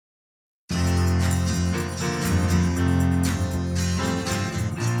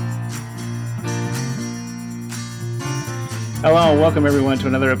Hello and welcome everyone to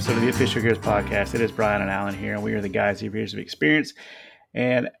another episode of the Official Gears Podcast. It is Brian and Alan here, and we are the guys who have years of experience.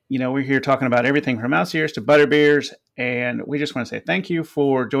 And, we're here talking about everything from mouse ears to butter beers. And we just want to say thank you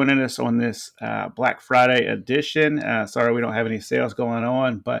for joining us on this Black Friday edition. Sorry we don't have any sales going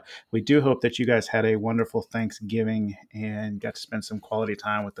on, but we do hope that you guys had a wonderful Thanksgiving and got to spend some quality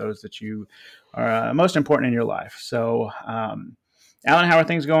time with those that you are most important in your life. So, Alan, how are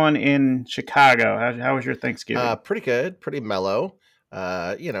things going in Chicago? How was your Thanksgiving? Pretty good, pretty mellow.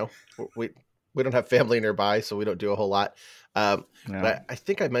 We don't have family nearby, so we don't do a whole lot. No. But I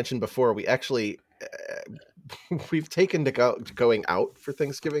think I mentioned before, we actually we've taken to going out for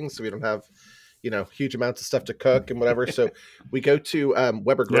Thanksgiving, so we don't have huge amounts of stuff to cook and whatever. So we go to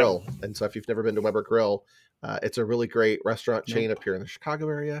Weber Grill, and so if you've never been to Weber Grill, it's a really great restaurant chain up here in the Chicago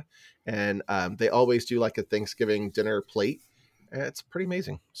area, and they always do like a Thanksgiving dinner plate. It's pretty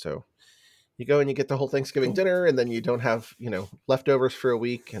amazing. So you go and you get the whole Thanksgiving dinner, and then you don't have, leftovers for a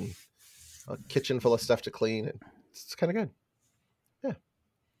week and a kitchen full of stuff to clean. And it's kind of good. Yeah.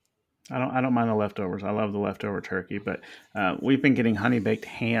 I don't mind the leftovers. I love the leftover turkey, but we've been getting honey baked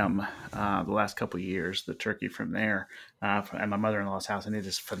ham the last couple of years. The turkey from there at my mother-in-law's house, and it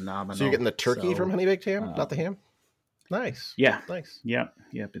is phenomenal. So you're getting the turkey from honey baked ham, not the ham. Nice. Yeah. Nice. Yep.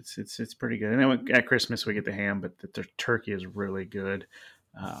 It's pretty good. And then at Christmas we get the ham, but the turkey is really good.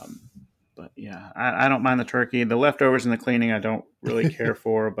 But yeah, I don't mind the turkey. The leftovers and the cleaning I don't really care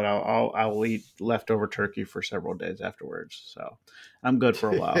for, but I'll eat leftover turkey for several days afterwards. So I'm good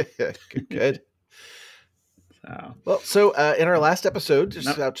for a while. Good. So in our last episode,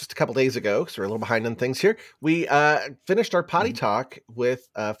 just a couple days ago, so we're a little behind on things here, we finished our potty talk with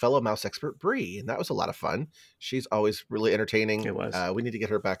fellow mouse expert Bree, and that was a lot of fun. She's always really entertaining. It was. We need to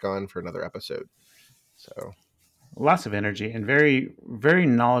get her back on for another episode. So lots of energy and very, very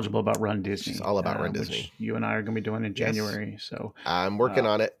knowledgeable about Run Disney. She's all about Run Disney. You and I are going to be doing in January. Yes. So I'm working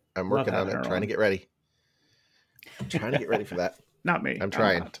on it. I'm trying to get ready. I'm trying to get ready for that. Not me. I'm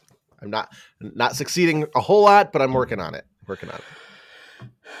trying. I'm not succeeding a whole lot, but I'm working on it.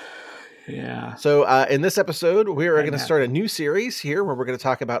 Yeah. So in this episode, we are going to start a new series here where we're going to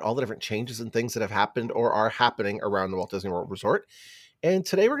talk about all the different changes and things that have happened or are happening around the Walt Disney World Resort. And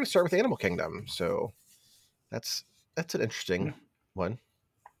today we're going to start with Animal Kingdom. So that's an interesting one.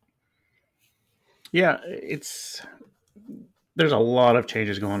 Yeah, there's a lot of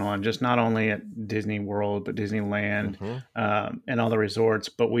changes going on, just not only at Disney World, but Disneyland, and all the resorts.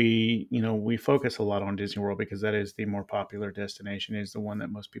 But we focus a lot on Disney World because that is the more popular destination, is the one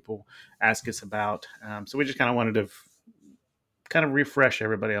that most people ask us about. So we just kind of wanted to kind of refresh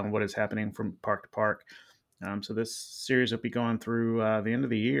everybody on what is happening from park to park. So this series will be going through the end of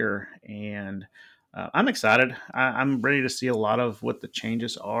the year, and I'm excited. I'm ready to see a lot of what the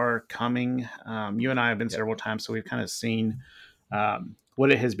changes are coming. You and I have been several times, so we've kind of seen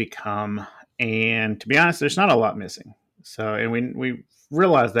what it has become. And to be honest, there's not a lot missing. So, and we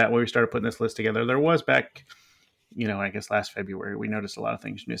realized that when we started putting this list together. There was back, I guess last February, we noticed a lot of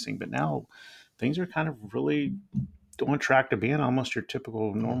things missing. But now things are kind of really on track to being almost your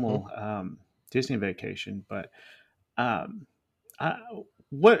typical normal Disney vacation. But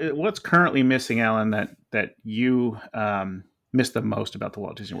what's currently missing, Alan, that you miss the most about the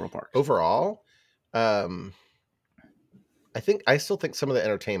Walt Disney World parks? Overall, I still think some of the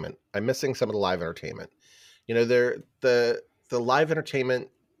entertainment. I'm missing some of the live entertainment. The live entertainment.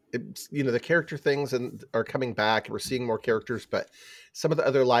 The character things are coming back. We're seeing more characters, but some of the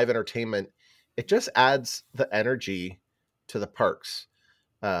other live entertainment, it just adds the energy to the parks.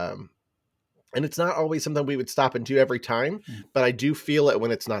 And it's not always something we would stop and do every time, but I do feel it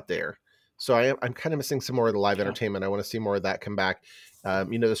when it's not there. So I'm kind of missing some more of the live entertainment. I want to see more of that come back. The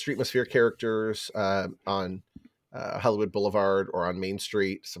Streetmosphere characters on Hollywood Boulevard or on Main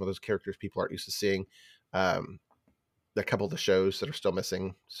Street, some of those characters people aren't used to seeing. A couple of the shows that are still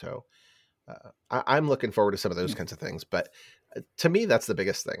missing. So I'm looking forward to some of those kinds of things. But to me, that's the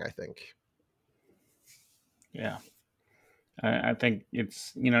biggest thing, I think. Yeah. I think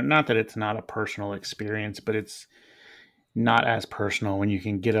it's, not that it's not a personal experience, but it's not as personal when you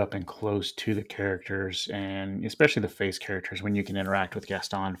can get up and close to the characters, and especially the face characters, when you can interact with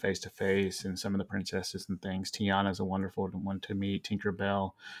Gaston face to face and some of the princesses and things. Tiana's a wonderful one to meet,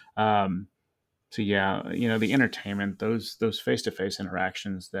 Tinkerbell. So yeah, the entertainment, those face to face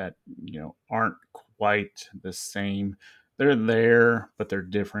interactions that, aren't quite the same. They're there, but they're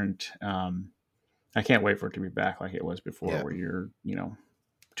different. I can't wait for it to be back like it was before, where you're,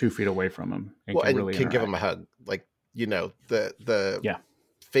 2 feet away from them and can really give them a hug. Like, the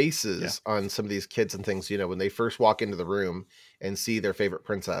faces on some of these kids and things, when they first walk into the room and see their favorite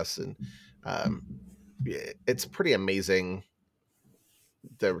princess, and it's pretty amazing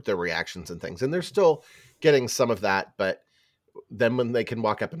their reactions and things. And they're still getting some of that, but then when they can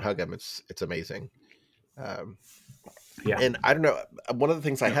walk up and hug them, it's amazing. Um, Yeah. and I don't know, one of the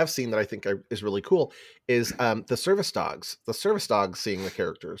things I Yep. have seen that I think is really cool is the service dogs. The service dogs seeing the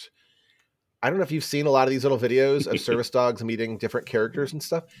characters. I don't know if you've seen a lot of these little videos of service dogs meeting different characters and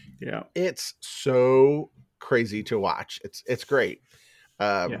stuff. Yeah. It's so crazy to watch. It's great.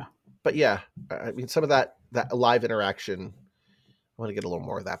 Yeah. But yeah, I mean, some of that live interaction, I want to get a little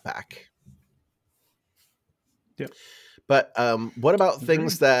more of that back. Yep. But what about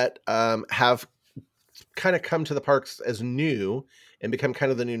things Agreed. that have kind of come to the parks as new and become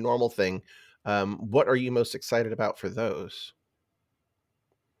kind of the new normal thing? What are you most excited about for those?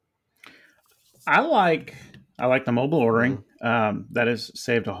 I like I like the mobile Hmm. ordering. That has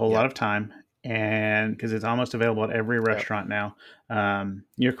saved a whole lot Yep. of time, and because it's almost available at every Yep. restaurant now.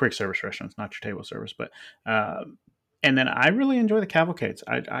 Your quick service restaurants, not your table service, but and then I really enjoy the cavalcades.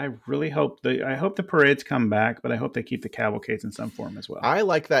 I really hope the parades come back, but I hope they keep the cavalcades in some form as well. I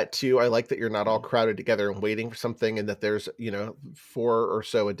like that too. I like that you're not all crowded together and waiting for something, and that there's, four or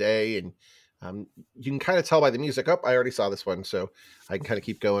so a day, and you can kind of tell by the music. Oh, I already saw this one, so I can kind of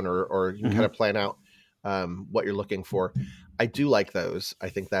keep going, or you can kind Hmm. of plan out what you're looking for. I do like those. I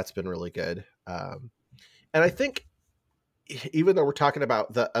think that's been really good. And I think even though we're talking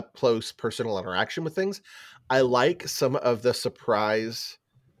about the up close personal interaction with things, I like some of the surprise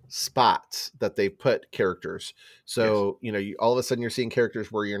spots that they put characters. Yes. So, all of a sudden you're seeing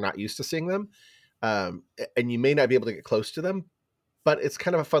characters where you're not used to seeing them. And you may not be able to get close to them, but it's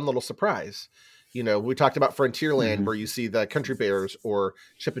kind of a fun little surprise. We talked about Frontierland Hmm. where you see the country bears, or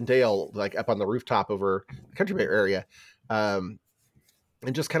Chip and Dale, like up on the rooftop over the country bear area. Um,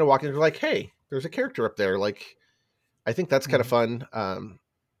 and just kind of walking through like, hey, there's a character up there. Like, I think that's kind of Hmm. fun.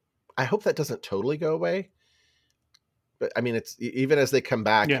 I hope that doesn't totally go away, but I mean, it's even as they come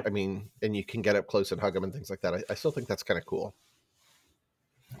back. Yeah. I mean, and you can get up close and hug them and things like that. I still think that's kind of cool.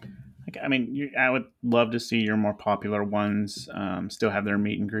 Like, I mean, I would love to see your more popular ones still have their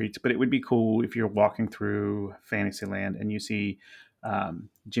meet and greets, but it would be cool if you're walking through Fantasyland and you see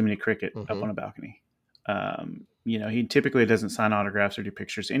Jiminy Cricket up Hmm. on a balcony. He typically doesn't sign autographs or do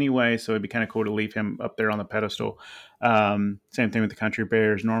pictures anyway, so it'd be kind of cool to leave him up there on the pedestal. Same thing with the country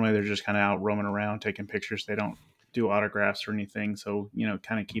bears. Normally, they're just kind of out roaming around taking pictures. They don't do autographs or anything, so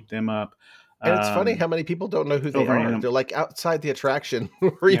kind of keep them up. And it's funny how Um, many people don't know who they over are. in They're like outside the attraction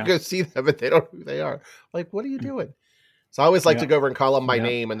where you yeah, go see them, but they don't know who they are. Like, what are you doing? So I always like to yeah, go over and call them by yeah.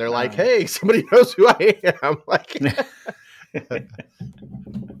 name, and they're like, Um, "Hey, somebody knows who I am." Like,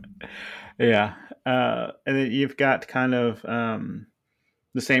 Yeah. And then you've got kind of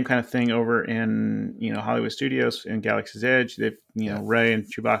the same kind of thing over in Hollywood Studios in Galaxy's Edge. They've yeah, Ray and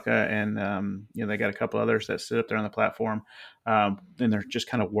Chewbacca, and they got a couple others that sit up there on the platform, and they're just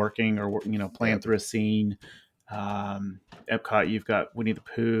kind of working or playing yep. through a scene. Epcot, you've got Winnie the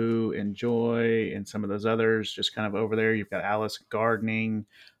Pooh and Joy, and some of those others just kind of over there. You've got Alice gardening.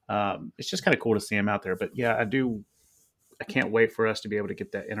 It's just kind of cool to see them out there. But yeah, I can't wait for us to be able to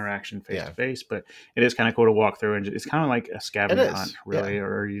get that interaction face to Yeah, face. But it is kind of cool to walk through, and it's kind of like a it scavenger hunt, is. Yeah. really.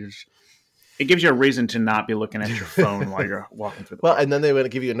 Or it gives you a reason to not be looking at your phone while you're walking through the Well, and park. then they want to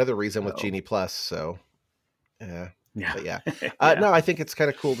give you another reason with So Genie Plus. So, yeah, yeah, but yeah, yeah, no, I think it's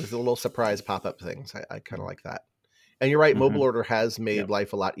kind of cool. There's the little surprise pop up things. I kind of like that. And you're right, mobile hmm, order has made yep,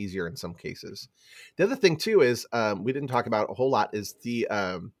 life a lot easier in some cases. The other thing too is we didn't talk about a whole lot is the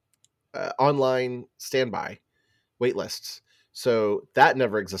online standby wait lists. So that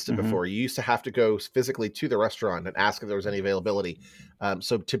never existed hmm, before. You used to have to go physically to the restaurant and ask if there was any availability.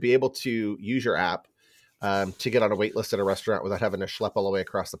 So to be able to use your app to get on a wait list at a restaurant without having to schlep all the way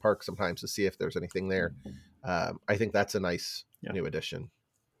across the park sometimes to see if there's anything there, I think that's a nice yeah, new addition.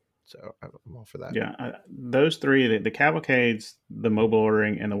 So I'm all for that. yeah. Those three, the cavalcades, the mobile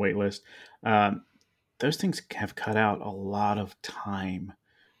ordering, and the wait list, um, those things have cut out a lot of time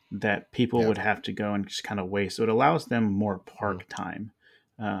that people Yeah. would have to go and just kind of waste. So it allows them more Mhm. park time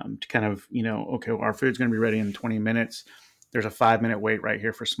to kind of, okay, well, our food's going to be ready in 20 minutes. There's a 5 minute wait right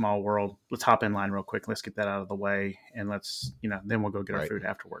here for Small World. Let's hop in line real quick. Let's get that out of the way. And then we'll go get our Right. food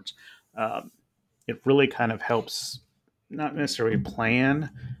afterwards. Um, it really kind of helps not necessarily plan,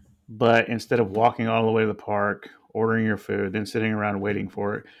 but instead of walking all the way to the park, ordering your food, then sitting around waiting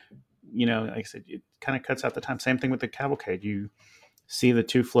for it, like I said, it kind of cuts out the time. Same thing with the cavalcade. You see the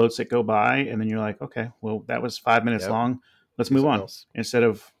two floats that go by, and then you're like, okay, well, that was 5 minutes Yep. long. Let's Do move something on. else. Instead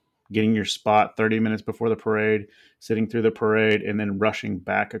of getting your spot 30 minutes before the parade, sitting through the parade, and then rushing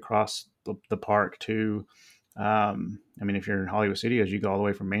back across the park to, I mean, if you're in Hollywood Studios, you go all the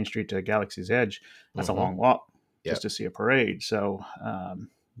way from Main Street to Galaxy's Edge. That's a Hmm. long walk. Yep. just to see a parade. So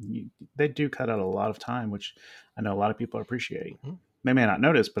they do cut out a lot of time, which I know a lot of people appreciate. Mhm. They may not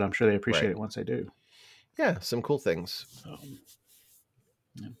notice, but I'm sure they Right. appreciate it once they do. Yeah, some cool things. So,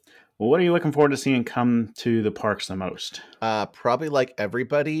 yeah. Well, what are you looking forward to seeing come to the parks the most? Probably like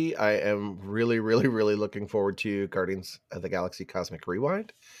everybody, I am really, really, really looking forward to Guardians of the Galaxy Cosmic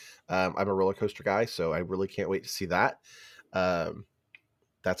Rewind. I'm a roller coaster guy, so I really can't wait to see that. Um,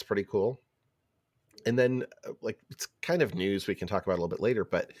 that's pretty cool. And then, like, it's kind of news we can talk about a little bit later,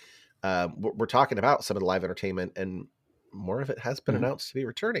 but we're talking about some of the live entertainment, and more of it has been Mhm. announced to be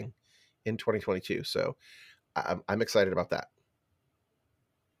returning in 2022. So I'm excited about that.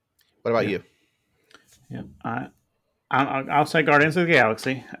 What about Yeah, you? yeah. I'll say Guardians of the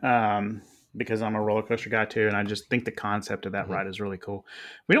Galaxy because I'm a roller coaster guy too, and I just think the concept of that Mhm. ride is really cool.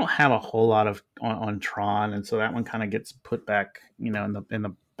 We don't have a whole lot of on Tron, and so that one kind of gets put back, in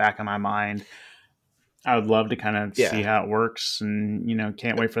the back of my mind. I would love to kind of see Yeah. how it works, and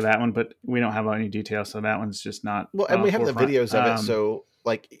can't wait for that one. But we don't have any details, so that one's just Well, not and on the we have the forefront. videos of it, so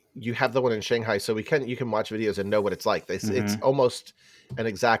like you have the one in Shanghai, so you can watch videos and know what it's like. It's Mhm. almost an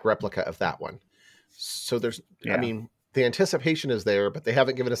exact replica of that one. So I Yeah, mean, the anticipation is there, but they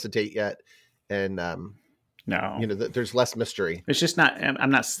haven't given us a date yet, and no, there's less mystery. it's just not.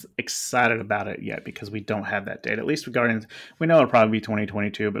 I'm not excited about it yet because we don't have that date. At least with Guardians, we know it'll probably be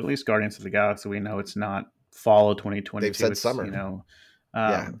 2022, but at least Guardians of the Galaxy, we know it's not fall of They've 2022. said It's summer,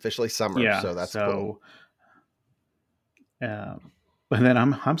 yeah, um, officially summer, yeah. so that's cool. So, but then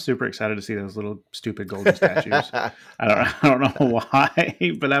I'm super excited to see those little stupid golden statues. I don't know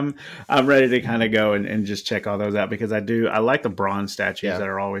why, but I'm ready to kind of go and just check all those out because I like the bronze statues Yeah. that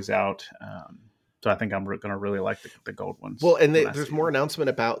are always out. So I think I'm going to really like the gold Well, ones and when I there's see more them. announcement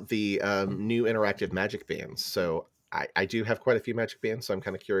about the new interactive magic bands. So I do have quite a few magic bands, so I'm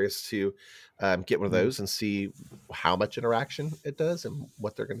kind of curious to get one of Mhm. those and see how much interaction it does and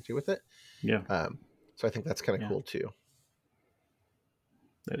what they're going to do with it. Yeah, Um, so I think that's kind of yeah. cool too.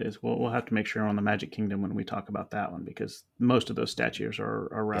 That is. We'll have to make sure on the Magic Kingdom when we talk about that one because most of those statues are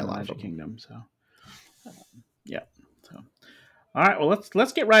Yeah, around a the lot of Magic them. Kingdom. So yeah. So all right. Well,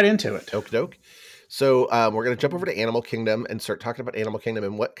 let's get right into it. Okie doke. So we're going to jump over to Animal Kingdom and start talking about Animal Kingdom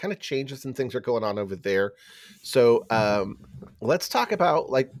and what kind of changes and things are going on over there. So let's talk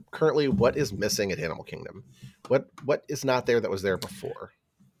about like currently what is missing at Animal Kingdom. What is not there that was there before?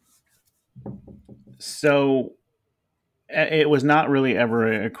 So it was not really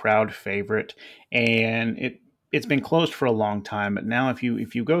ever a crowd favorite, and it's been closed for a long time. But now, if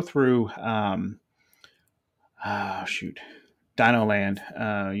you go through, shoot, Dino Land,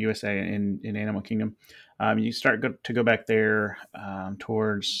 USA in Animal Kingdom, you start to go back there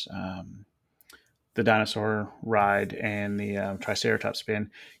towards. The dinosaur ride and the Triceratops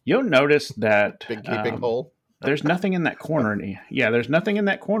spin, you'll notice that Big gaping hole. there's nothing in that corner. Yeah, there's nothing in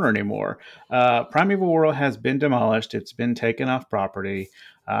that corner anymore. Primeval World has been demolished. It's been taken off property.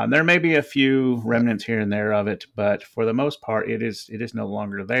 There may be a few Yep. remnants here and there of it, but for the most part, it is no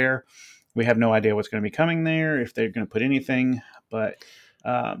longer there. We have no idea what's going to be coming there if they're going to put anything. But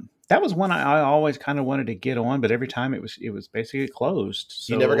that was one I always kind of wanted to get on, but every time it was basically closed.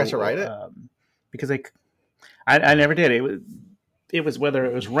 You never got to So ride it? because I never did. It was whether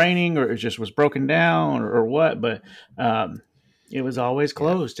it was raining or it just was broken down or what, but um, it was always Yeah.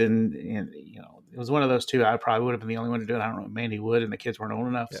 closed, and it was one of those two. I probably would have been the only one to do it. I don't know if Mandy would, and the kids weren't old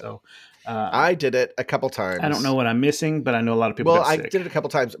enough, Yeah. so I did it a couple I don't know times. what I'm missing, but I know a lot of people Well, got I sick. did it a couple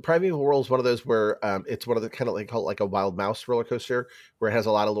times. Primeval World is one of those where it's one of the kind of like called like a wild mouse roller coaster where it has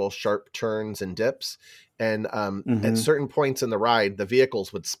a lot of little sharp turns and dips. And at Hmm. certain points in the ride, the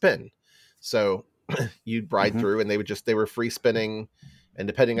vehicles would spin. So you'd ride Hmm. through and they were free spinning. And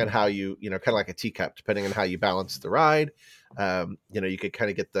depending on how kind of like a teacup, depending on how you balance the ride, you could kind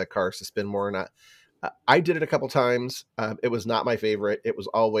of get the cars to spin more or not. I did it a couple times. It was not my favorite. It was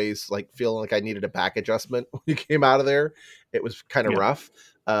always like feeling like I needed a back adjustment when you came out of there. It was kind of Yeah. rough.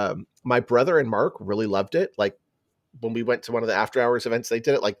 My brother and Mark really loved it. Like when we went to one of the after hours events, they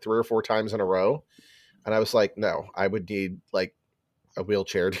did it like 3 or 4 times in a row. And I was like, no, I would need like a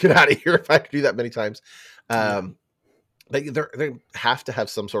wheelchair to get out of here if I could do that many times. Yeah. Um, they have to have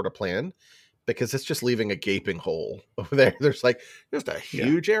some sort of plan because it's just leaving a gaping hole over there. There's like just a Yeah.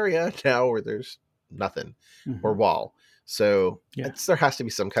 huge area now where there's nothing or Hmm. wall. So Yeah. there has to be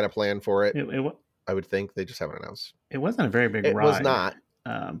some kind of plan for it. It I would think they just haven't announced. it wasn't a very big It was ride, not,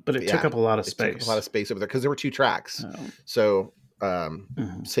 but but it took yeah, up a lot of it took up a lot of space. space over there because there were 2 tracks. Um, So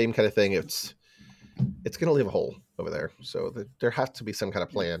mhm. same kind of thing. It's going to leave a hole over there. So there has to be some kind of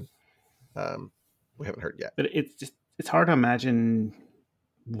Yeah. plan. Um, we haven't heard yet. But it's hard to imagine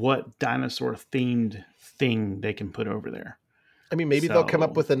what dinosaur themed thing they can put over there. I mean, maybe they'll come up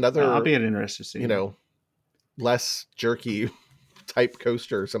So with I'll another, be interested to you see. know, less jerky type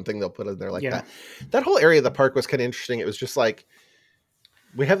coaster or something they'll put in there like Yeah, that. That whole area of the park was kind of interesting. It was just like,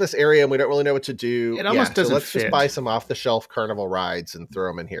 we have this area and we don't really know what to do. it Yeah, almost so doesn't let's just buy fit. some off the shelf carnival rides and throw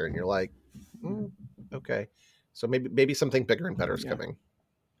them in here. And you're like, okay. So maybe something bigger and better is Yeah, coming.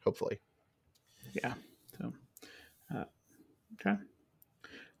 Hopefully. yeah. So uh, okay.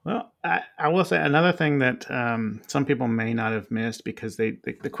 Well, I will say another thing that some people may not have missed because the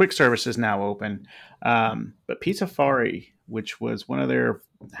quick service is now open, but Pizza Fari, which was one of their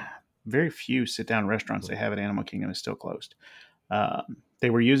very few sit down restaurants Mhm. they have at Animal Kingdom, is still closed. They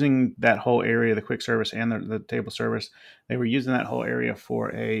were using that whole area, the quick service and the table service. They were using that whole area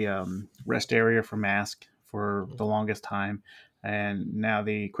for a rest area for mask for the longest time. And now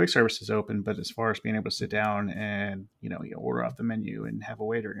the quick service is open, but as far as being able to sit down and you order off the menu and have a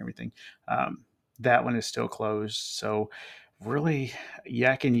waiter and everything, that one is still closed. So really,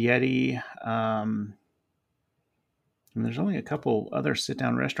 Yak and Yeti. And there's only a couple other sit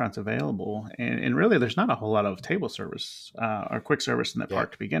down restaurants available, and really, there's not a whole lot of table service or quick service in that Yeah.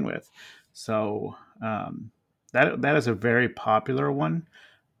 park to begin with. So that is a very popular one,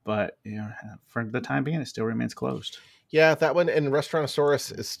 but for the time being, it still remains closed. Yeah, that one and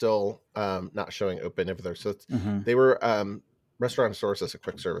Restaurantosaurus is still not showing open over there. So Hmm. they were Restaurantosaurus is a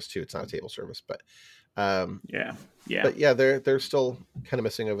quick service too. It's not a table service, um, Yeah, yeah. but yeah, they're still kind of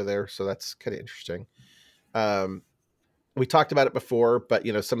missing over there. So that's kind of interesting. Um, we talked about it before, but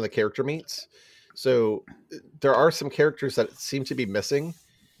some of the character meets. So there are some characters that seem to be missing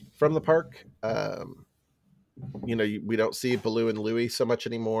from the park. We don't see Baloo and Louie so much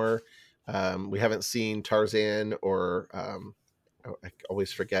anymore. We haven't seen Tarzan or I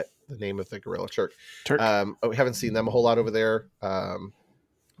always forget the name of the gorilla Turk. Turk. We haven't seen them a whole lot over there.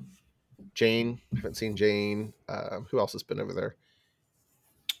 Jane, haven't seen Jane. Who else has been over there?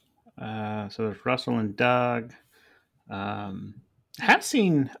 So there's Russell and Doug. Um, have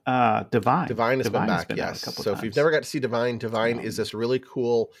seen Divine. Divine has been Divine has back, been out a yes. couple of So if you've times. never got to see Divine, Divine is Um, this really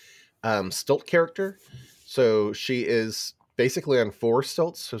cool stilt character. So she is basically on four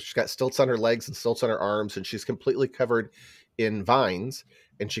stilts. So she's got stilts on her legs and stilts on her arms, and she's completely covered in vines,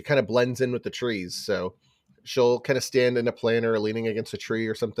 and she kind of blends in with the trees. So she'll kind of stand in a planter leaning against a tree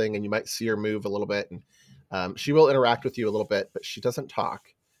or something, and you might see her move a little bit. And she will interact with you a little bit, but she doesn't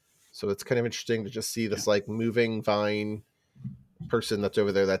talk. So it's kind of interesting to just see yeah. this like moving vine person that's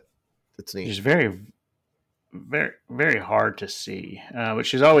over there. That's neat. She's very very hard to see, but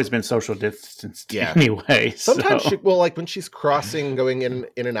she's always been social distanced Yeah. anyway. Sometimes So like when she's crossing, going in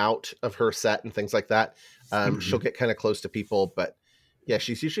and out of her set and things like that, she'll get kind of close to people. But yeah,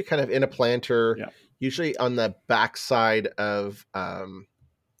 she's usually kind of in a planter, yeah, usually on the backside of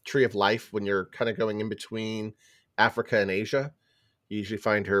Tree of Life when you're kind of going in between Africa and Asia. You usually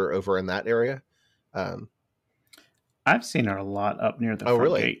find her over in that area. Um, I've seen her a lot up near the oh, front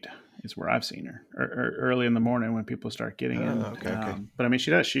really? gate. Is where I've seen her early in the morning when people start getting Oh, in. okay, okay. But I mean,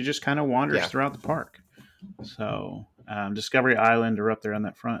 she does. She just kind of wanders Yeah. throughout the park. So Discovery Island are up there on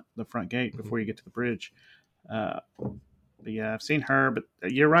the front gate Mhm. before you get to the bridge. But yeah, I've seen her.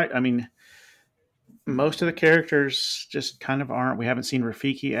 But you're right. I mean, most of the characters just kind of aren't. We haven't seen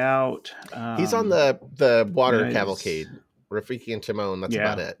Rafiki out. He's on the water It's cavalcade. Rafiki and Timon, that's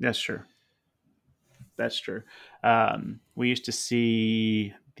about yeah, it. that's true. That's true. We used to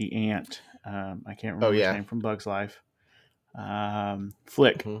see the ant. I can't Oh, remember his yeah. name from Bug's Life.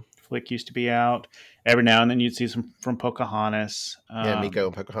 Flick. Mhm. Flick used to be out. Every now and then you'd see some from Pocahontas. Yeah, Miko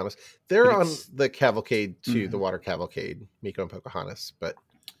and Pocahontas. But They're on it's the cavalcade too, the mhm. water cavalcade, Miko and Pocahontas. But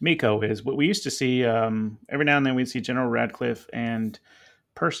Miko is. What we used to see every now and then we'd see General Radcliffe and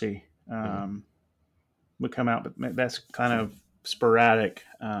Percy mm, would come out, but that's kind of sporadic.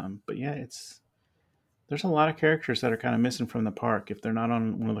 But yeah, it's there's a lot of characters that are kind of missing from the park if they're not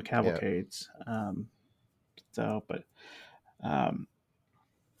on one of the yeah, cavalcades. But um,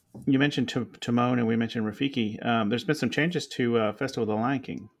 you mentioned Timon and we mentioned Rafiki. There's been some changes to Festival of the Lion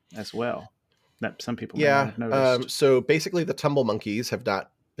King as well that some people may not yeah. have noticed. So basically, the Tumble Monkeys have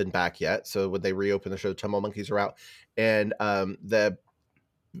not been back yet. So when they reopen the show, Tumble Monkeys are out, and the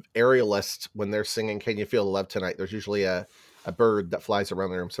aerialists when they're singing "Can You Feel the Love Tonight," there's usually a bird that flies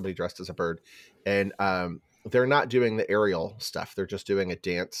around the room, somebody dressed as a bird, and they're not doing the aerial stuff. They're just doing a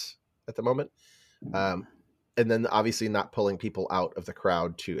dance at the moment. Um, and then obviously not pulling people out of the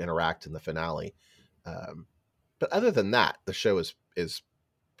crowd to interact in the finale. Um, but other than that, the show is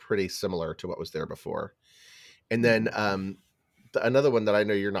pretty similar to what was there before. And then Mhm. another one that I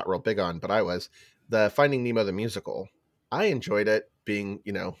know you're not real big on, but I was the Finding Nemo the musical. I enjoyed it. Being,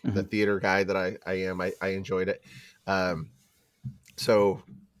 the Hmm. theater guy that I am, I enjoyed it. Um, so,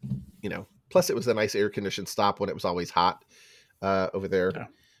 plus it was a nice air conditioned stop when it was always hot over there. Yeah.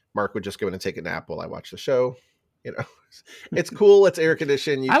 Mark would just go in and take a nap while I watched the show. You know, it's cool. It's air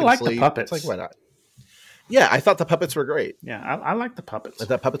conditioned. You I can like the sleep. It's like, puppets. why not? Yeah, I thought the puppets were great. Yeah, I like the I puppets.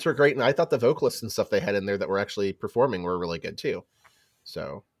 thought puppets were great, and I thought the vocalists and stuff they had in there that were actually performing were really good too.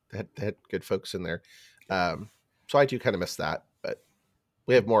 So they had good folks in there. Um, so I do kind of miss that, but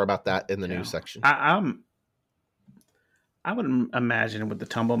we have more about that in the news Yeah, section. I'm. I would imagine with the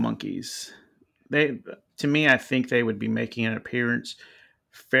Tumble Monkeys, they to me, I think they would be making an appearance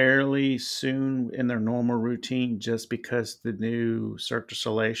fairly soon in their normal routine, just because the new Cirque du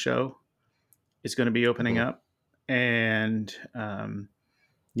Soleil show is going to be opening Mm-hmm. up, and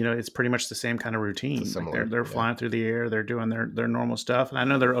it's pretty much the same kind of It's a routine. Like they're similar, they're yeah. flying through the air, they're doing their normal stuff, and I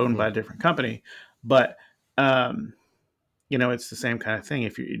know they're owned Mm-hmm. by a different company, but um, it's the same kind of thing.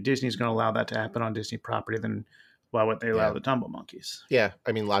 If Disney's going to allow that to happen on Disney property, then why would they allow Yeah, the Tumble Monkeys? yeah.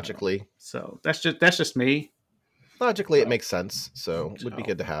 I mean, So, logically, so that's just me. it So, makes sense. So would be so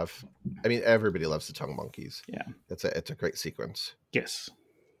good to have. I mean, everybody loves the tongue monkeys. yeah, It's a great sequence. yes,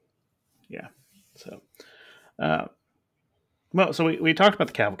 yeah. So, uh, well, so we talked about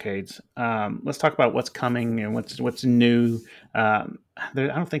the cavalcades. Let's talk about what's coming and what's new. I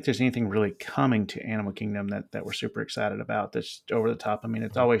don't think there's anything really coming to Animal Kingdom that we're super excited about. That's over the top. I mean,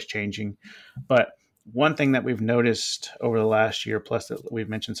 it's Mhm. always changing, but one thing that we've noticed over the last year, plus that we've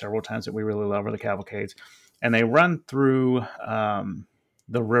mentioned several times that we really love, are the cavalcades, and they run through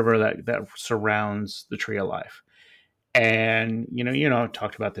the river that surrounds the Tree of Life. And I've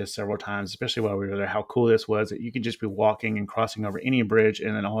talked about this several times, especially while we were there, how cool this was that you could just be walking and crossing over any bridge,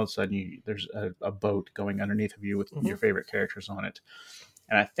 and then all of a sudden there's a boat going underneath of you with Mhm. your favorite characters on it.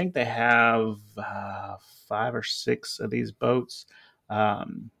 And I think they have 5 or 6 of these boats.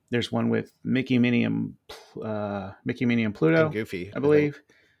 There's one with Mickey, Minnie, and And Pluto, Goofy, I I think. believe.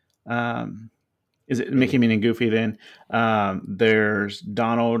 Um, is it Mickey, Minnie, Minnie, and Goofy then? There's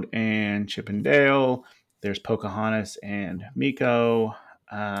Donald and Chip and Dale. There's Pocahontas and Miko.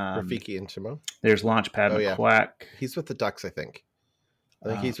 Um, Rafiki, and Timo. there's Launchpad Oh yeah, McQuack. he's with the ducks. I think. I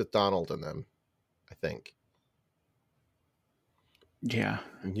think Uh, he's with Donald and them. I think. yeah.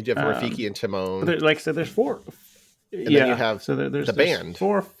 And you have Rafiki Um, and but Timon, like I said, there's 4. and then you Yeah. have So there's the there's band,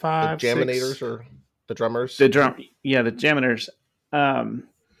 four, the five, Jaminators six. or the drummers. The drum. Yeah, the Jaminators. Um,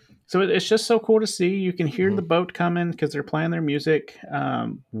 so it's just so cool to see. You can hear Mm-hmm. the boat coming because they're playing their music.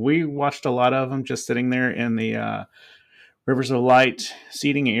 We watched a lot of them just sitting there in the Rivers of Light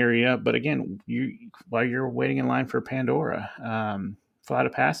seating area. But again, while you're waiting in line for Pandora, Flight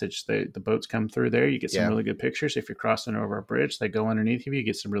of Passage, the boats come through there. You get some Yeah, really good pictures. If you're crossing over a bridge, they go underneath of you. You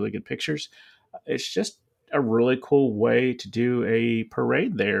get some really good pictures. It's just a really cool way to do a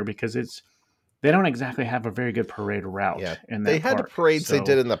parade there because they don't exactly have a very good parade route yeah. in They that had the park. parades they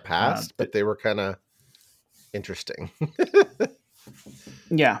did So, in the um, past, but they were kind of interesting.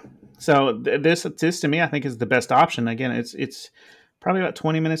 yeah. So this to me, I think is the best option. Again, it's probably about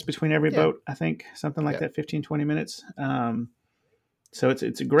 20 minutes between every Yeah, boat. I think something like yeah. that, 15, 20 minutes. So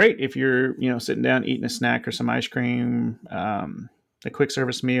it's great if you're sitting down eating a snack or some ice cream, a quick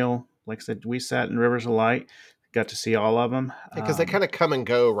service meal. Like I said, we sat in Rivers of Light, got to see all of them. Because they kind of come and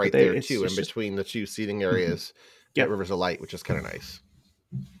go But right they there it's too, in it's just between the two seating mhm. areas at Yep. Rivers of Light, which is kind of nice.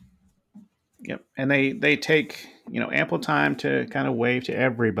 Yep, and they take ample time to kind of wave to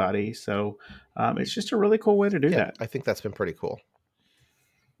everybody. So it's just a really cool way to do Yeah, that. I think that's been pretty cool.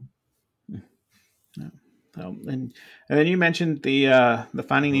 Yeah. And then you mentioned the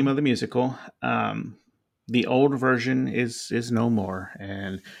Finding Hmm. Nemo the musical. The old version is no more,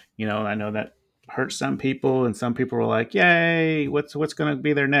 and I know that hurt some people, and some people were like, "Yay! What's going to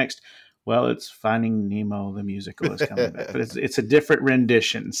be there next?" Well, it's Finding Nemo the musical is coming back, but it's a different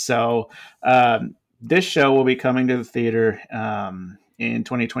rendition. So this show will be coming to the theater in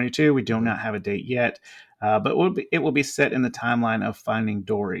 2022. We do Hmm. not have a date yet. But it will be set in the timeline of Finding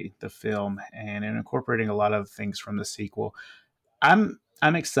Dory, the film, and incorporating a lot of things from the sequel. I'm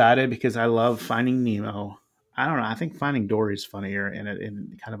excited because I love Finding Nemo. I don't know. I think Finding Dory is funnier and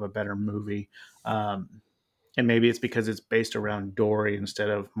in kind of a better movie. Um, and maybe it's because it's based around Dory instead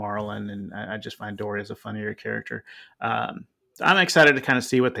of Marlin, and I just find Dory as a funnier character. Um, I'm excited to kind of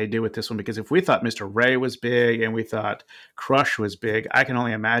see what they do with this one because if we thought Mr. Ray was big and we thought Crush was big, I can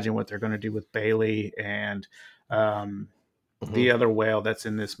only imagine what they're going to do with Bailey and um, Hmm. the other whale that's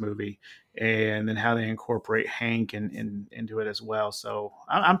in this movie, and then how they incorporate Hank into it as well. So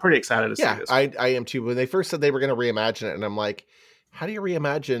I'm pretty excited to see Yeah, this one. I am too. When they first said they were going to reimagine it, and I'm like, how do you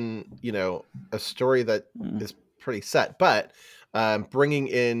reimagine, a story that Mm. is pretty set. But bringing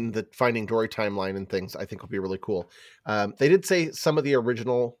in the Finding Dory timeline and things, I think will be really cool. They did say some of the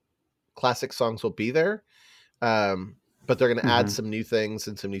original classic songs will be there, but they're going to add Hmm. some new things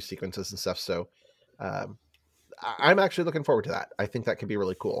and some new sequences and stuff. So um, I'm actually looking forward to that. I think that could be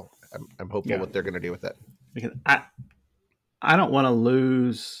really cool. I'm hopeful Yeah, what they're going to do with it. because I don't want to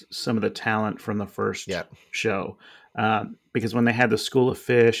lose some of the talent from the first Yeah, show, because when they had the School of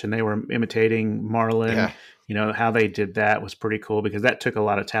Fish and they were imitating yeah, Marlin, how they did that was pretty cool because that took a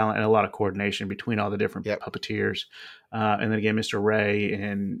lot of talent and a lot of coordination between all the different yep. puppeteers, and then again Mr. Ray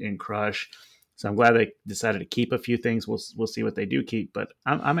and Crush. So I'm glad they decided to keep a few things. We'll see what they do keep, but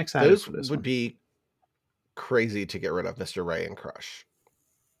I'm excited Those for this would one. be crazy to get rid of Mr. Ray and Crush.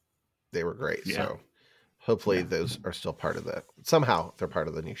 They were great. Yeah, So hopefully yeah. those are still part of the somehow they're part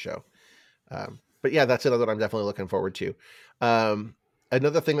of the new show. But yeah, that's another one I'm definitely looking forward to. Um,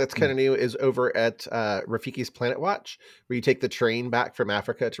 Another thing that's kind Mm. of new is over at Rafiki's Planet Watch, where you take the train back from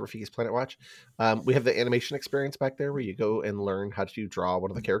Africa to Rafiki's Planet Watch. We have the animation experience back there where you go and learn how to draw one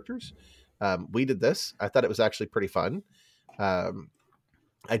of the characters. We did this. I thought it was actually pretty fun. Um,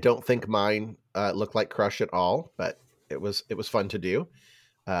 I don't think mine looked like Crush at all, but it was fun to do.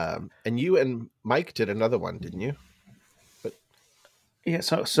 And you and Mike did another one, didn't you? But Yeah,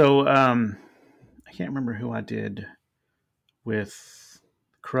 so I can't remember who I did with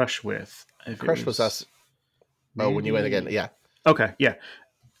Crush with. If it Crush was us. was Oh, when you went again, maybe yeah, okay, yeah,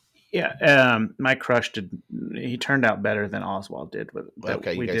 yeah. My Crush did. He turned out better than Oswald did with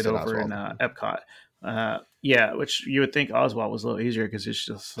okay, that you we guys did did over in Oswald. Epcot. Yeah, which you would think Oswald was a little easier because it's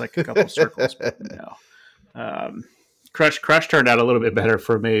just like a couple circles, but no. Um, Crush turned out a little bit better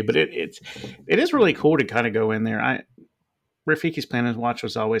for me, but it is really cool to kind of go in there. Rafiki's Planet Watch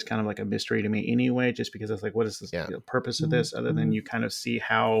was always kind of like a mystery to me anyway, just because it's like, what is this, Yeah, the purpose of this, other than you kind of see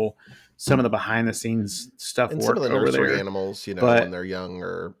how some of the behind the scenes stuff and some of work the over nursery there. animals, when But they're young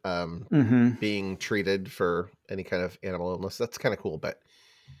or mhm, being treated for any kind of animal illness, that's kind of cool. But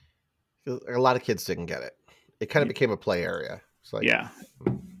a lot of kids didn't get it. It kind of became a play area. It's like, yeah,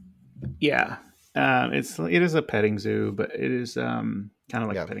 yeah. It is a petting zoo, but it is kind of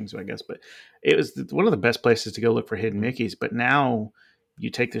like a yeah, petting zoo, I guess. But it was one of the best places to go look for hidden mhm. Mickeys. But now you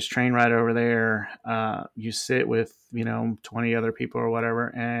take this train ride over there, you sit with 20 other people or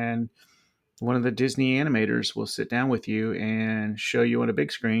whatever, and one of the Disney animators will sit down with you and show you on a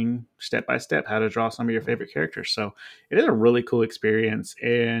big screen, step by step, how to draw some of your favorite characters. So it is a really cool experience.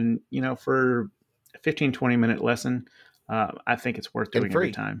 And, for a 15-20 minute lesson, I think it's worth And doing every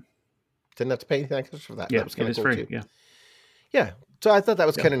free. time. Didn't have to pay anything extra for that. That Yeah, was kind it of is cool free. too. Yeah. Yeah, so I thought that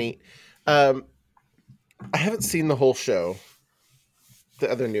was Yeah. kind of neat. Um, I haven't seen the whole show, the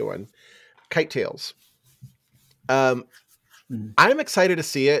other new one, Kite Tales. Um, Mhm. I'm excited to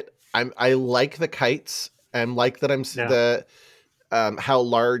see it. I like the kites. I'm like that. Yeah. The how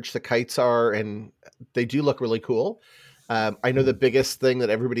large the kites are, and they do look really cool. I know the biggest thing that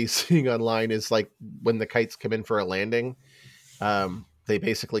everybody's seeing online is like when the kites come in for a landing, they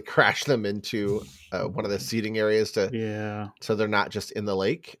basically crash them into one of the seating areas Yeah. so they're not just in the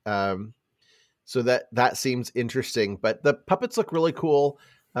lake. So that seems interesting, but the puppets look really cool.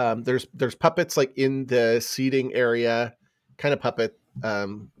 There's puppets like in the seating area, kind of puppet,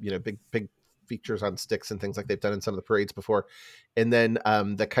 big features on sticks and things like they've done in some of the parades before, and then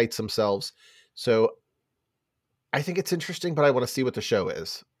the kites themselves. So I think it's interesting, but I want to see what the show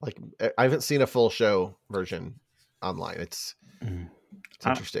is. Like I haven't seen a full show version online. Mhm. It's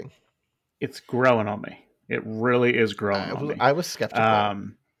I, interesting. it's growing on me. It really is growing on me. I was skeptical,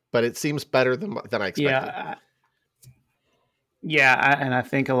 Um, but it seems better than I expected. yeah. And I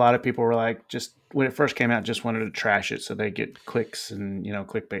think a lot of people were like, just when it first came out, just wanted to trash it so they get clicks and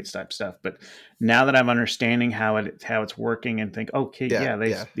clickbait type stuff. But now that I'm understanding how it's working and think, okay, Yeah, yeah,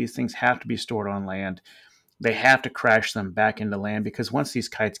 yeah, these things have to be stored on land. They have to crash them back into land because once these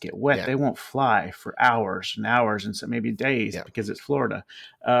kites get wet, yeah, they won't fly for hours and hours and so maybe days yeah. because it's Florida.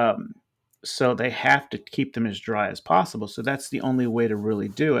 Um, so they have to keep them as dry as possible. So that's the only way to really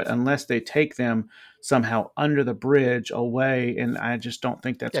do it, unless they take them somehow under the bridge away. And I just don't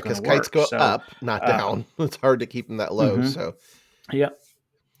think that's Yeah, going because to kites work. go So, up, not uh, down. It's hard to keep them that low. mm-hmm. So Yep.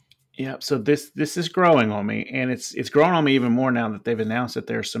 Yeah, so this is growing on me, and it's growing on me even more now that they've announced that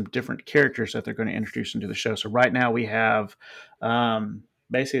there's some different characters that they're going to introduce into the show. So right now we have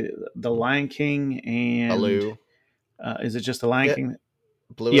basically the Lion King, and Baloo, is it just the Lion yeah, King?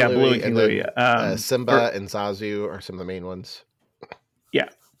 Blue and Yeah, Blue Louie, and King and Louie. then Simba and Zazu are some of the main ones. Yeah,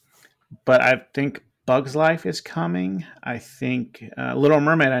 but I think Bug's Life is coming. I think Little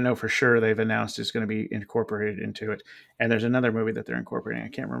Mermaid, I know for sure they've announced is going to be incorporated into it, and there's another movie that they're incorporating. I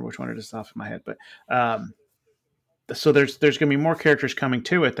can't remember which one it is off of my head, but. so there's going to be more characters coming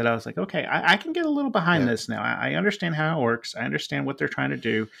to it that I was like, okay, I can get a little behind Yeah. this now. I understand how it works. I understand what they're trying to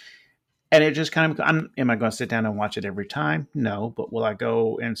do, and it just kind of, am I going to sit down and watch it every time? No, but will I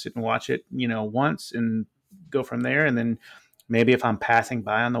go and sit and watch it, once and go from there? And then maybe if I'm passing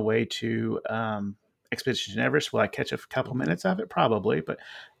by on the way to Expedition Everest, will I catch a couple Mhm. minutes of it? Probably, but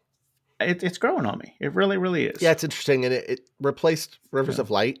it's growing on me. It really, really Yeah, is. it's interesting, and it replaced Rivers Yeah. of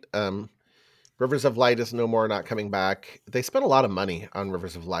Light. Rivers of Light is no more, not coming back. They spent a lot of money on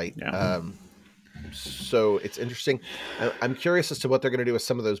Rivers of Light. Yeah. So it's interesting. I'm curious as to what they're going to do with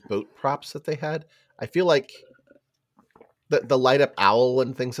some of those boat props that they had. I feel like the light up owl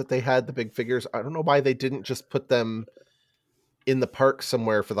and things that they had, the big figures. I don't know why they didn't just put them in the park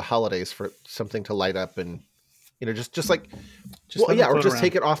somewhere for the holidays for something to light up, and just like, Just well, let them yeah, or float just around.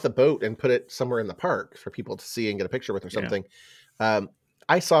 take it off the boat and put it somewhere in the park for people to see and get a picture with or Yeah. something. Um,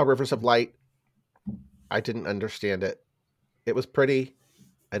 I saw Rivers of Light. I didn't understand it. It was pretty.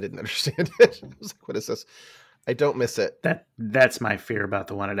 I didn't understand it. I was like, what is this? I don't miss it. That's my fear about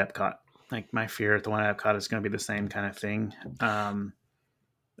the one at Epcot. Like my fear at the one at Epcot is going to be the same kind of thing.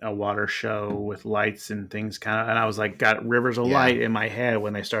 A water show with lights and things kind of, and I was like, got rivers of Yeah. light in my head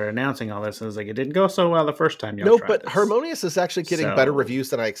when they started announcing all this. And I was like, it didn't go so well the first time y'all No, tried but this. Harmonious is actually getting better So reviews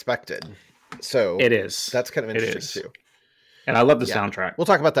than I expected. So it is. that's kind of It interesting is. too. And I love the Yeah. soundtrack. We'll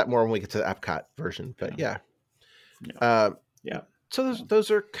talk about that more when we get to the Epcot version. Yeah. But yeah. Yeah. Uh, Yeah. so those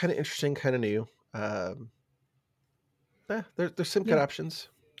are kind of interesting, kind of new. There's some good Yeah. options.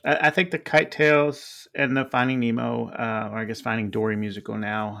 I think the Kite Tales and the Finding Nemo, or I guess Finding Dory musical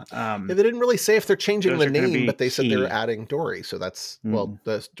now, Yeah, they didn't really say if they're changing those the are going to name, be but they said they were key. adding Dory. So that's, well, Mm,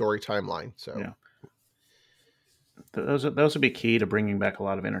 the Dory timeline. So yeah. Those would be key to bringing back a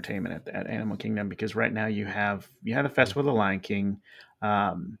lot of entertainment at Animal Kingdom, because right now you have the Festival of the Lion King,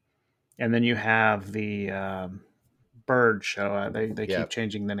 um, and then you have the bird show. They yeah, keep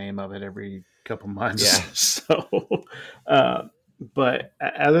changing the name of it every couple yeah. months. So, uh, but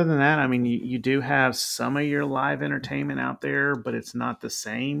other than that, I mean, you do have some of your live entertainment out there, but it's not the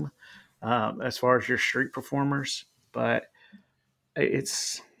same as far as your street performers. But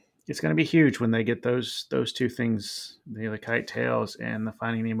it's it's going to be huge when they get those two things, the Kite Tails and the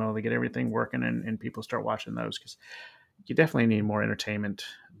Finding Nemo. They get everything working, and people start watching those, because you definitely need more entertainment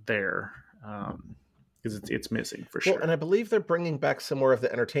there, because it's missing for Well, and sure. I believe they're bringing back some more of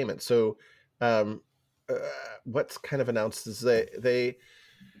the entertainment. So, um, uh, what's kind of announced is I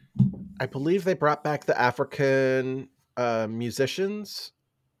believe they brought back the African musicians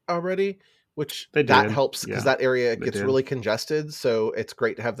already, which They that did, helps because yeah, that area they gets did. really congested. So it's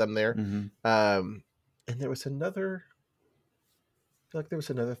great to have them there. Hmm. Um, and there was another, I feel like there was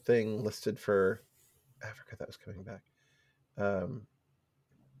another thing listed for Africa that was coming back. Um,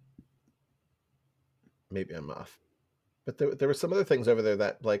 Maybe I'm off. But there were some other things over there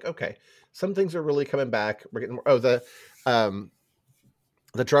that, like, okay, some things are really coming back. We're getting more. Oh, um,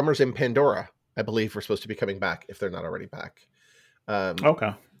 the drummers in Pandora, I believe, were supposed to be coming back if they're not already back. Um,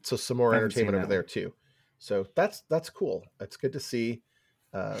 Okay, so some more I haven't seen entertainment over that there one. too. So that's cool. It's good to see.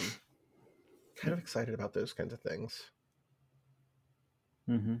 Um, Kind Yeah. of excited about those kinds of things.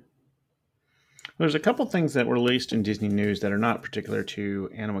 Hmm. There's a couple things that were released in Disney News that are not particular to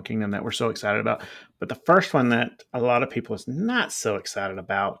Animal Kingdom that we're so excited about. But the first one that a lot of people is not so excited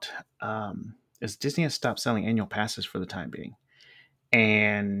about, is Disney has stopped selling annual passes for the time being,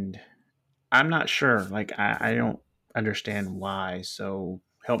 and I'm not sure. Like I don't understand why. So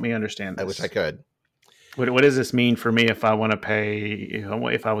help me understand I wish I this. could. What does this mean for me if I want to pay?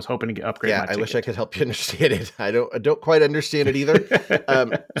 If I was hoping to upgrade Yeah, my I wish I ticket? could help you understand it. I don't quite understand it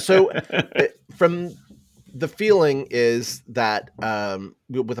either. So from the feeling is that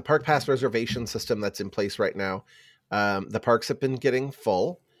with the park pass reservation system that's in place right now, the parks have been getting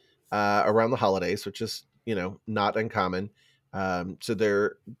full around the holidays, which is not uncommon. So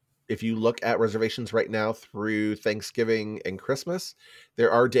there, if you look at reservations right now through Thanksgiving and Christmas,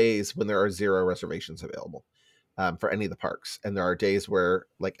 there are days when there are zero reservations available for any of the parks, and there are days where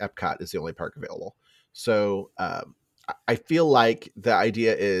like Epcot is the only park available. So I feel like the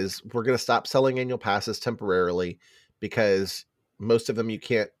idea is we're going to stop selling annual passes temporarily because most of them you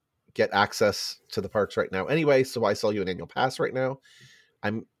can't get access to the parks right now anyway. So why sell you an annual pass right now?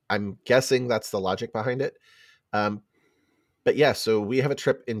 I'm guessing that's the logic behind it. Um, but yeah, so we have a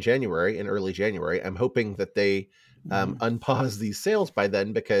trip in January, in early January. I'm hoping that they Mhm. unpause these sales by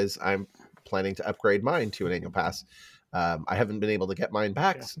then because I'm planning to upgrade mine to an annual pass. I haven't been able to get mine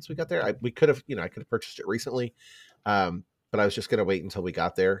back Yeah. since we got there. We could have, I could have purchased it recently, but I was just going to wait until we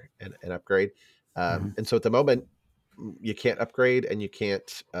got there and upgrade. Mhm. And so at the moment, you can't upgrade and you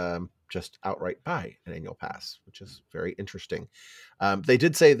can't just outright buy an annual pass, which is very interesting. They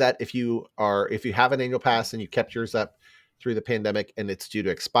did say that if you have an annual pass and you kept yours up through the pandemic and it's due to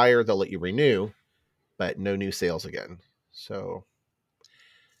expire, they'll let you renew, but no new sales again. So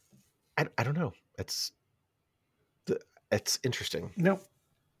I don't know. It's interesting. Nope.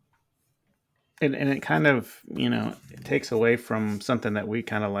 And it kind of, it takes away from something that we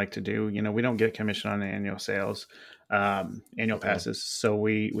kind of like to do. We don't get commission on the annual sales, annual Mm-mm. passes. So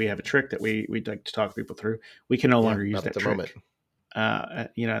we have a trick that we like to talk people through. We can no Yeah, longer use not at that the moment. trick,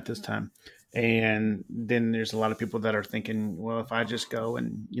 at this time. And then there's a lot of people that are thinking, well, if I just go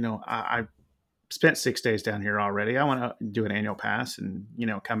and, I spent 6 days down here already, I want to do an annual pass and,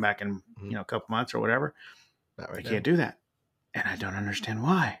 come back in, Mhm. a couple months or whatever. Not They right can't now. do that. And I don't understand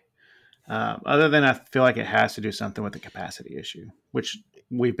why. Other than I feel like it has to do something with the capacity issue, which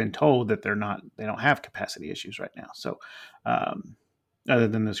we've been told that they don't have capacity issues right now. So, um, other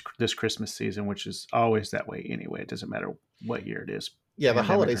than this Christmas season, which is always that way anyway, it doesn't matter what year it is, Yeah, the pandemic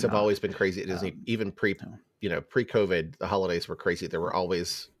holidays or have not. always been crazy at Disney. Um, Even so, pre-COVID, the holidays were crazy. There were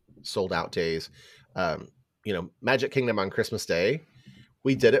always sold out days. Um, Magic Kingdom on Christmas Day.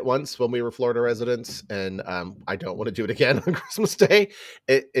 We did it once when we were Florida residents, and I don't want to do it again on Christmas Day.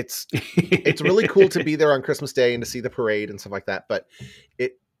 It's really cool to be there on Christmas Day and to see the parade and stuff like that. But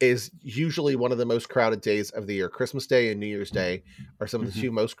it is usually one of the most crowded days of the year. Christmas Day and New Year's Day are some of the Mhm.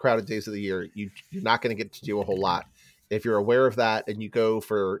 two most crowded days of the year. You're not going to get to do a whole lot. If you're aware of that and you go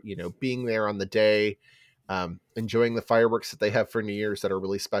for, being there on the day, enjoying the fireworks that they have for New Year's that are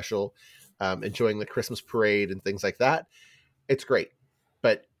really special, enjoying the Christmas parade and things like that, it's great.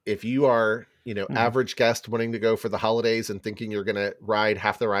 But if you are, Mhm. average guest wanting to go for the holidays and thinking you're going to ride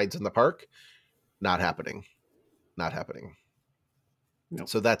half the rides in the park, not happening. Not happening. Nope.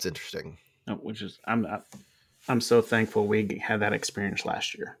 So that's interesting. Nope. Which is I'm so thankful we had that experience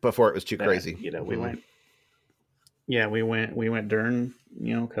last year. Before it was too That crazy. we Hmm. went. Yeah, we went during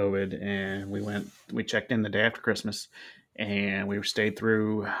COVID, and we checked in the day after Christmas, and we stayed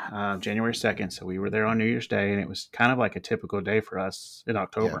through January 2nd. So we were there on New Year's Day, and it was kind of like a typical day for us in Yeah.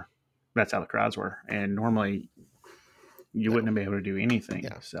 October. That's how the crowds were, and normally you wouldn't No. have been able to do anything.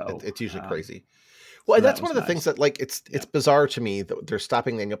 Yeah. So It's usually um, crazy. Well, so that that's one was of the things nice. that it's Yeah. bizarre to me that they're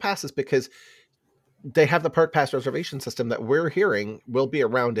stopping the annual passes because they have the park pass reservation system that we're hearing will be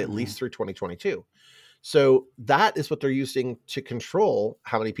around at Mhm. least through 2022. So that is what they're using to control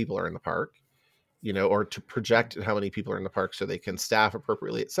how many people are in the park, or to project how many people are in the park so they can staff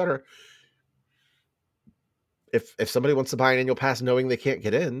appropriately, et cetera. If somebody wants to buy an annual pass knowing they can't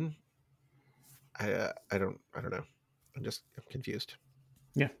get in, I don't know. I'm confused.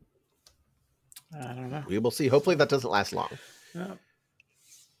 Yeah. I don't know. We will see. Hopefully that doesn't last long. Uh,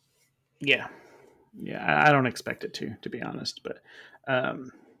 yeah. Yeah. I don't expect it to be honest, but.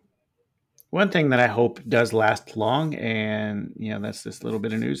 Um, One thing that I hope does last long, and that's this little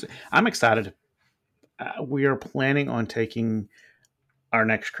bit of news. I'm excited. We are planning on taking our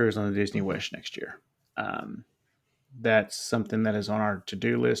next cruise on the Disney Wish next year. Um, that's something that is on our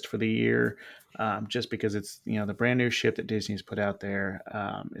to-do list for the year, just because it's the brand new ship that Disney's put out there.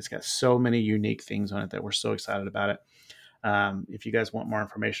 It's got so many unique things on it that we're so excited about it. If you guys want more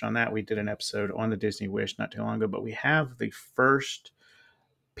information on that, we did an episode on the Disney Wish not too long ago, but we have the first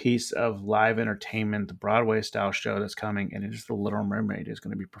piece of live entertainment, the Broadway style show that's coming, and it's the Little Mermaid is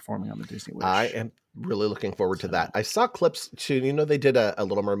going to be performing on the Disney I Wish. am really looking forward to that. So, I saw clips too. They did a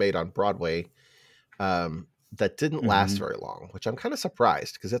Little Mermaid on Broadway that didn't last mhm. very long, which I'm kind of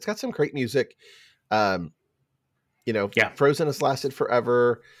surprised because it's got some great music. Um, Yeah, Frozen has lasted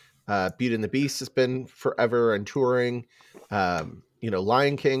forever. Beauty and the Beast has been forever and touring.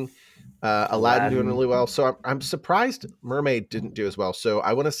 Lion King, Aladdin doing Aladdin. really well. So I'm surprised Mermaid didn't do as well. So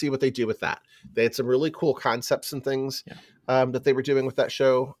I want to see what they do with that. They had some really cool concepts and things Yeah, that they were doing with that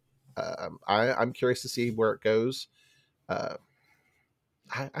show. I'm curious to see where it goes. Uh,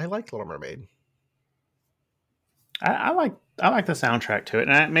 I like Little Mermaid. I like the soundtrack to it,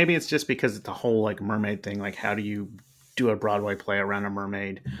 and maybe it's just because it's the whole like mermaid thing. Like, how do you do a Broadway play around a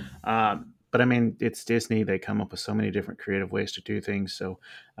mermaid? But I mean, it's Disney. They come up with so many different creative ways to do things. So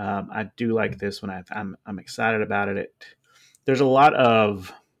I do like this one. I'm excited about it. There's a lot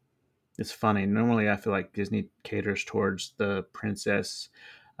of. It's funny. Normally, I feel like Disney caters towards the princess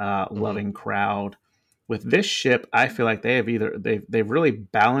Hmm. loving crowd. With this ship, I feel like they've really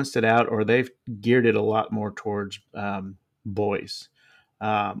balanced it out, or they've geared it a lot more towards boys,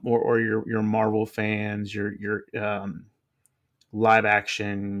 or your Marvel fans, your live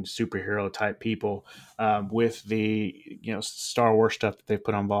action superhero type people, with the Star Wars stuff that they've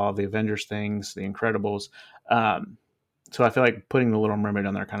put on Bob, the Avengers things, the Incredibles. Um, so I feel like putting the Little Mermaid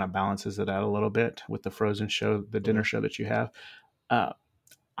on there kind of balances it out a little bit with the Frozen show, the dinner show that you have. Uh,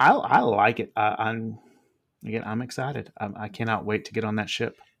 I like it. I'm excited. I cannot wait to get on that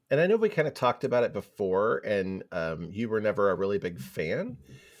ship. And I know we kind of talked about it before, and you were never a really big fan,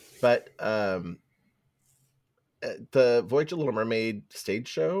 but the Voyage of Little Mermaid stage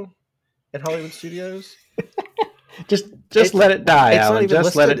show at Hollywood Studios, Just let it die, it's not Alan. even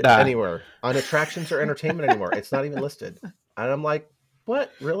Just let it listed die. anywhere on attractions or entertainment anymore. It's not even listed. And I'm like,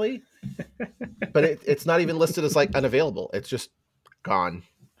 what? Really? But it's not even listed as like unavailable. It's just gone.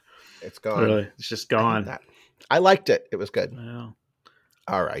 It's gone. Really, it's just I hate gone. that. I liked it. It was good. Well,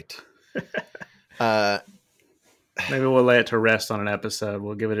 All right. maybe we'll lay it to rest on an episode.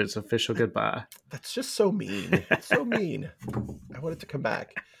 We'll give it its official goodbye. That's just so mean. So mean. I want it to come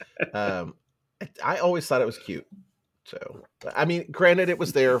back. I always thought it was cute. So, I mean, granted, it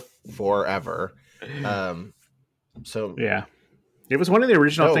was there forever. So Yeah, it was one of the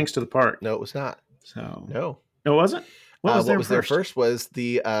original things to the park. No, it was not. So no, it wasn't. What was there first was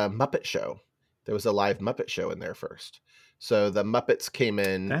the Muppet Show. There was a live Muppet Show in there first. So the Muppets came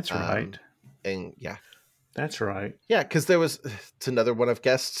in. That's right. And yeah. That's right. Yeah, because it's another one of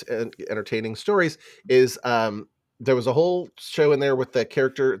guests and entertaining stories is there was a whole show in there with the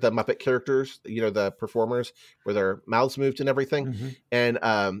Muppet characters, the performers where their mouths moved and everything. Mm-hmm.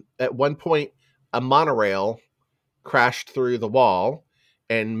 And at one point, a monorail crashed through the wall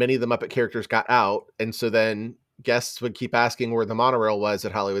and many of the Muppet characters got out. And so then guests would keep asking where the monorail was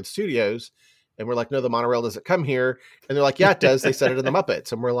at Hollywood Studios. And we're like, no, the monorail doesn't come here. And they're like, yeah, it does. They said it in the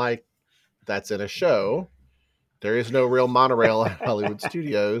Muppets. And we're like, that's in a show. There is no real monorail at Hollywood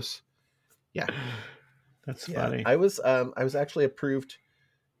Studios. Yeah. That's funny. I was actually approved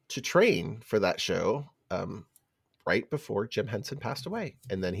to train for that show right before Jim Henson passed away.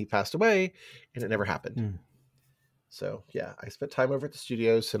 And then he passed away and it never happened. Mm. So yeah, I spent time over at the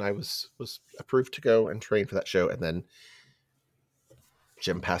studios and I was approved to go and train for that show. And then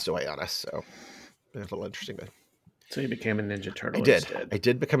Jim passed away on us. So it was a little interesting. So you became a Ninja Turtle. I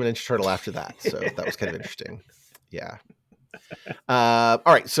did become a Ninja Turtle after that. So that was kind of interesting. Yeah. All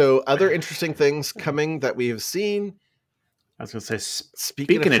right. So other interesting things coming that we have seen. I was going to say,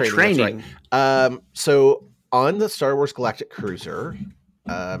 speaking of training. Right. So on the Star Wars Galactic Cruiser,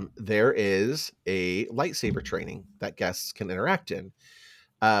 there is a lightsaber training that guests can interact in.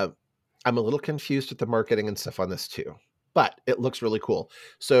 I'm a little confused with the marketing and stuff on this too, but it looks really cool.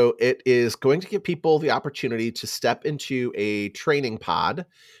 So it is going to give people the opportunity to step into a training pod,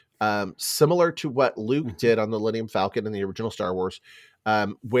 similar to what Luke did on the Millennium Falcon in the original Star Wars,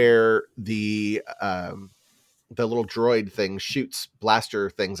 where the little droid thing shoots blaster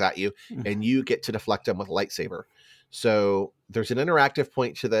things at you and you get to deflect them with a lightsaber. So there's an interactive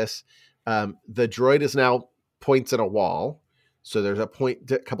point to this. The droid is now points in a wall. So there's a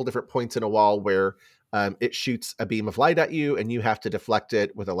couple different points in a wall where it shoots a beam of light at you and you have to deflect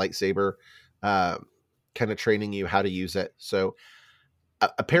it with a lightsaber, kind of training you how to use it. So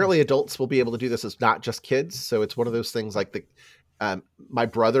apparently adults will be able to do this. It's not just kids. So it's one of those things like my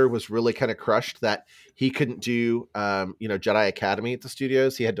brother was really kind of crushed that he couldn't do, Jedi Academy at the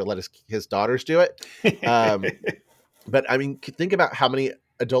studios. He had to let his daughters do it. But I mean, think about how many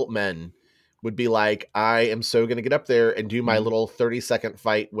adult men would be like, I am so going to get up there and do my little 30-second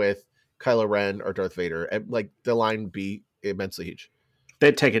fight with Kylo Ren or Darth Vader. And like the line would be immensely huge.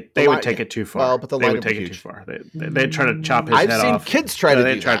 They'd take it. They would take it too far. Well, but the line would take it too far. They'd try to chop his head off. I've seen kids try to do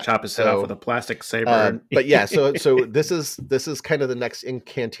that. They'd try to chop his head off with a plastic saber. But yeah, so this is kind of the next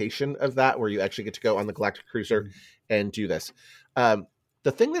incantation of that, where you actually get to go on the Galactic Cruiser and do this. The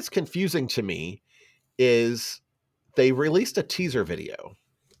thing that's confusing to me is they released a teaser video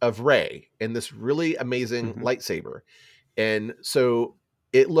of Rey in this really amazing lightsaber, and so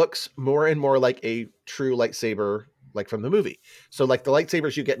it looks more and more like a true lightsaber, like from the movie. So like the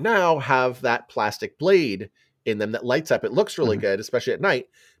lightsabers you get now have that plastic blade in them that lights up. It looks really good, especially at night.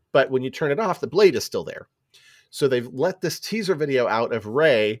 But when you turn it off, the blade is still there. So they've let this teaser video out of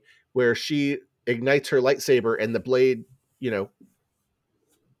Rey where she ignites her lightsaber and the blade,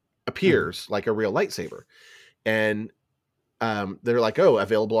 appears like a real lightsaber. And they're like, oh,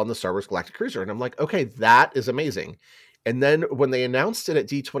 available on the Star Wars Galactic Cruiser. And I'm like, okay, that is amazing. And then when they announced it at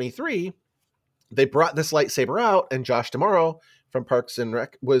D23, they brought this lightsaber out, and Josh D'Amaro from Parks and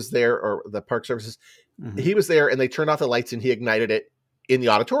Rec was there, or the Park Services. He was there, and they turned off the lights, and he ignited it in the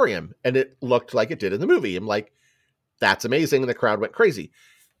auditorium, and it looked like it did in the movie. I'm like, that's amazing, and the crowd went crazy.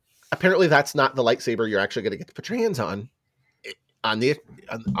 Apparently, that's not the lightsaber you're actually going to get to put your hands on the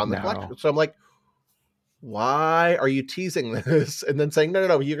collection. So I'm like, why are you teasing this and then saying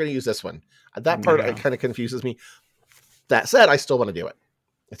no, you're going to use this one? That part kind of confuses me. That said, I still want to do it.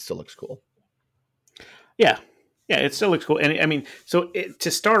 It still looks cool. Yeah. Yeah, it still looks cool. And I mean, so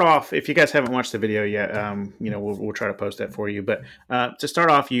to start off, if you guys haven't watched the video yet, we'll try to post that for you. But to start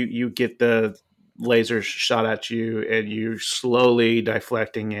off, you get the lasers shot at you, and you slowly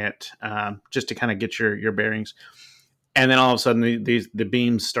deflecting it, just to kind of get your bearings. And then all of a sudden, the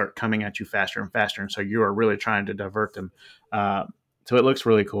beams start coming at you faster and faster, and so you are really trying to divert them. Uh, so it looks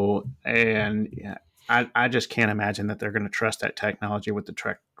really cool, and yeah, I just can't imagine that they're going to trust that technology with the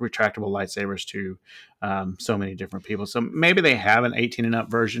retractable lightsabers to so many different people. So maybe they have an 18 and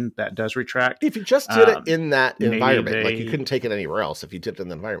up version that does retract. If you just did it in that Maybe environment, like you couldn't take it anywhere else if you did it in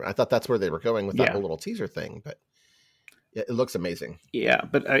the environment. I thought that's where they were going with that yeah. whole little teaser thing, but yeah, it looks amazing. Yeah,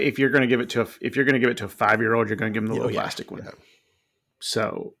 but if you're going to give it to a 5-year-old, you're going to give them the little yeah, plastic one. Yeah.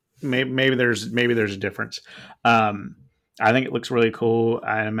 So maybe there's a difference. I think it looks really cool.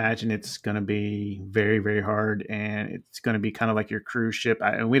 I imagine it's going to be very, very hard, and it's going to be kind of like your cruise ship.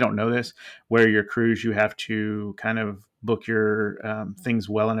 And we don't know this, where your cruise, you have to kind of book your things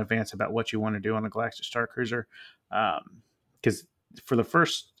well in advance about what you want to do on a Galactic Star Cruiser. Because for the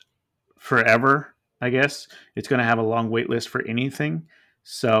first forever, I guess, it's going to have a long wait list for anything.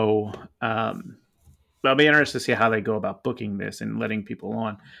 So I'll be interested to see how they go about booking this and letting people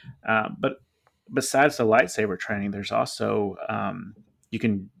on. But besides the lightsaber training, there's also you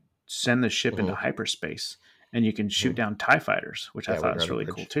can send the ship into hyperspace, and you can shoot down TIE fighters, which I thought was really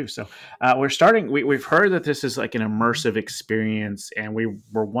cool too. So we're starting. We've heard that this is like an immersive experience, and we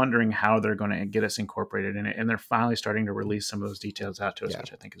were wondering how they're going to get us incorporated in it. And they're finally starting to release some of those details out to us,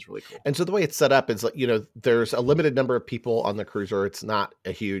 which I think is really cool. And so the way it's set up is, like, there's a limited number of people on the cruiser. It's not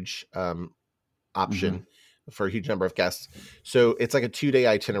a huge option for a huge number of guests. So it's like a 2-day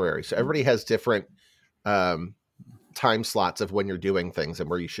itinerary. So everybody has different time slots of when you're doing things and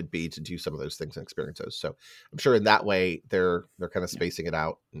where you should be to do some of those things and experience those. So I'm sure in that way they're kind of spacing it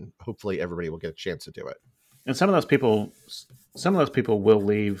out, and hopefully everybody will get a chance to do it. And some of those people will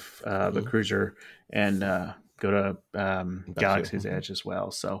leave the cruiser and go to Galaxy's Edge as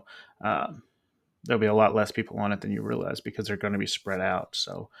well. So there'll be a lot less people on it than you realize, because they're going to be spread out.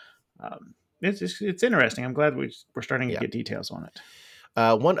 So it's interesting. I'm glad we're starting to get details on it.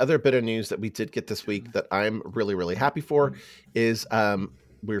 One other bit of news that we did get this week that I'm really, really happy for is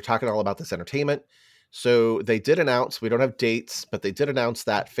we were talking all about this entertainment. So they did announce, we don't have dates, but they did announce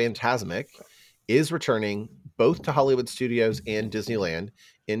that Fantasmic is returning both to Hollywood Studios and Disneyland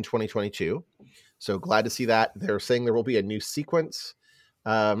in 2022. So glad to see that. They're saying there will be a new sequence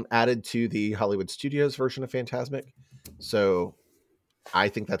added to the Hollywood Studios version of Fantasmic. So I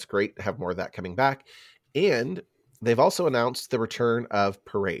think that's great to have more of that coming back. And they've also announced the return of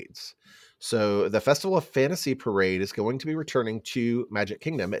parades. So the Festival of Fantasy Parade is going to be returning to Magic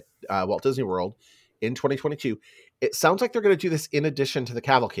Kingdom at Walt Disney World in 2022. It sounds like they're going to do this in addition to the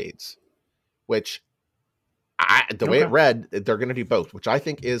cavalcades, which the way it read, they're going to do both, which I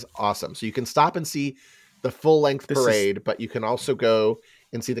think is awesome. So you can stop and see the full-length parade, but you can also go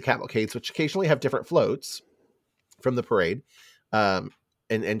and see the cavalcades, which occasionally have different floats from the parade,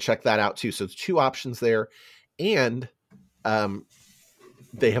 and check that out too. So there's 2 options there. And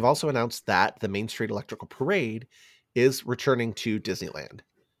they have also announced that the Main Street Electrical Parade is returning to Disneyland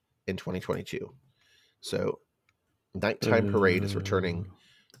in 2022. So nighttime parade is returning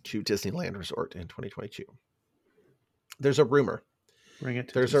to Disneyland Resort in 2022. There's a rumor.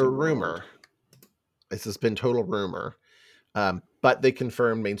 There's a rumor. This has been total rumor. But they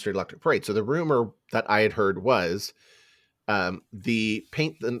confirmed Main Street Electric Parade. So the rumor that I had heard was the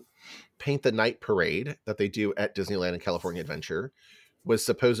Paint the Night Parade that they do at Disneyland and California Adventure was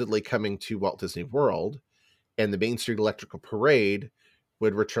supposedly coming to Walt Disney World, and the Main Street Electrical Parade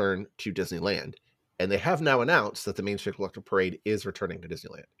would return to Disneyland. And they have now announced that the Main Street Electrical Parade is returning to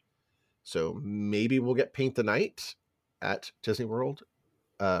Disneyland. So maybe we'll get Paint the Night at Disney World.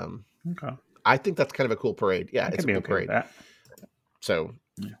 Okay. I think that's kind of a cool parade. Yeah, it's a cool parade. So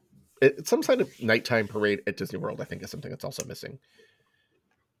it's some kind of nighttime parade at Disney World, I think, is something that's also missing.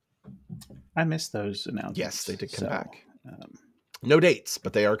 I missed those announcements. Yes, they did come back. No dates,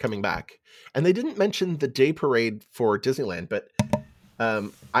 but they are coming back. And they didn't mention the day parade for Disneyland, but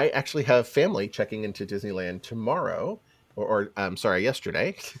I actually have family checking into Disneyland tomorrow, or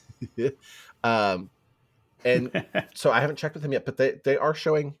yesterday. And so I haven't checked with them yet, but they are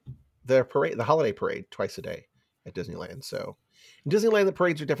showing the parade, the holiday parade, twice a day at Disneyland. So in Disneyland, the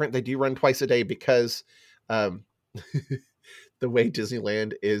parades are different. They do run twice a day because the way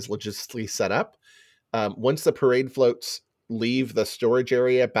Disneyland is logistically set up. Once the parade floats leave the storage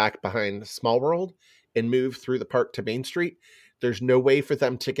area back behind Small World and move through the park to Main Street, there's no way for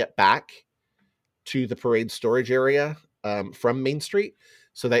them to get back to the parade storage area from Main Street.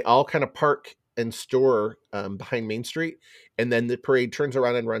 So they all kind of park and store behind Main Street. And then the parade turns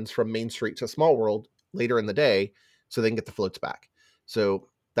around and runs from Main Street to Small World later in the day so they can get the floats back. So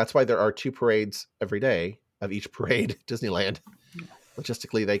that's why there are 2 parades every day of each parade at Disneyland.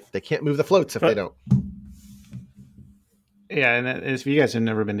 Logistically, they can't move the floats if they don't. Yeah, and if you guys have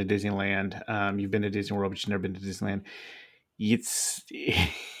never been to Disneyland, you've been to Disney World, but you've never been to Disneyland.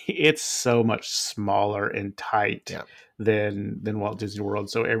 It's so much smaller and tight than Walt Disney World.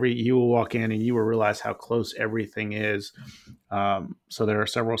 So you will walk in and you will realize how close everything is. So there are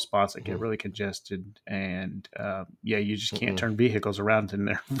several spots that get really congested, and you just can't turn vehicles around in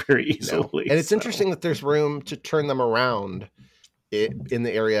there very easily. No. And it's interesting that there's room to turn them around in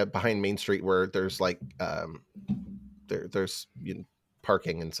the area behind Main Street where there's like there's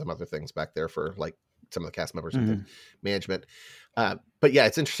parking and some other things back there for like some of the cast members and the management. But yeah,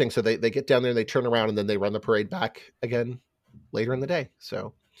 it's interesting. So they get down there and they turn around and then they run the parade back again later in the day.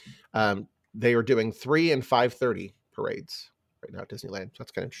 So they are doing 3 and 5:30 parades right now at Disneyland. So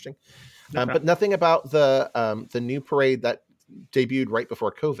that's kind of interesting. But nothing about the new parade that debuted right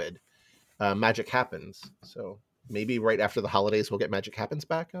before COVID, Magic Happens. So maybe right after the holidays, we'll get Magic Happens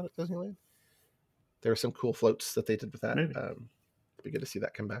back out at Disneyland. There are some cool floats that they did with that. It'd be good to see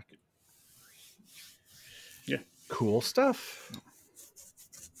that come back. Yeah. Cool stuff.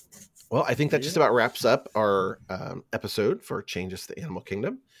 Well, I think that just about wraps up our episode for Changes to the Animal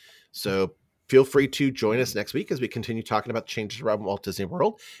Kingdom. So feel free to join us next week as we continue talking about changes around Walt Disney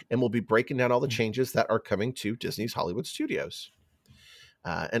World, and we'll be breaking down all the changes that are coming to Disney's Hollywood Studios.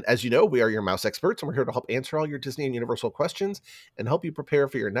 And as you know, we are your mouse experts, and we're here to help answer all your Disney and Universal questions and help you prepare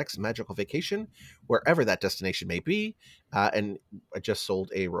for your next magical vacation, wherever that destination may be. And I just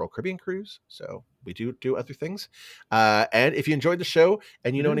sold a Royal Caribbean cruise, so we do other things. And if you enjoyed the show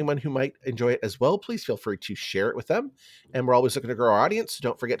and you know anyone who might enjoy it as well, please feel free to share it with them. And we're always looking to grow our audience, so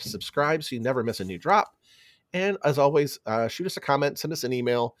don't forget to subscribe so you never miss a new drop. And as always, shoot us a comment, send us an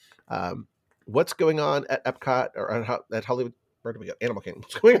email. What's going on at Epcot or at Hollywood? Where do we go? Animal Kingdom.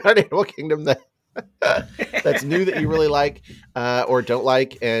 What's going on at Animal Kingdom that's new that you really like or don't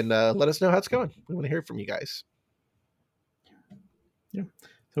like, and let us know how it's going. We want to hear from you guys. Yeah.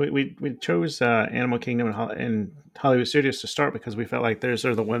 So we chose Animal Kingdom and Hollywood Studios to start because we felt like those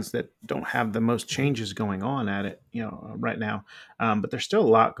are the ones that don't have the most changes going on at it, right now. But there's still a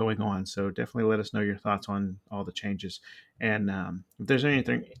lot going on. So definitely let us know your thoughts on all the changes. And if there's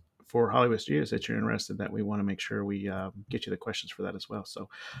anything for Hollywood Studios that you're interested, that we want to make sure we get you the questions for that as well. So,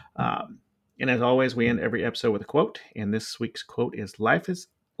 and as always, we end every episode with a quote. And this week's quote is life's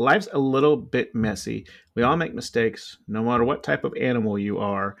a little bit messy. We all make mistakes. No matter what type of animal you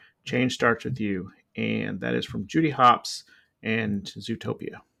are, change starts with you. And that is from Judy Hopps and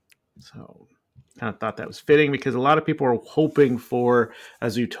Zootopia. So kind of thought that was fitting because a lot of people are hoping for a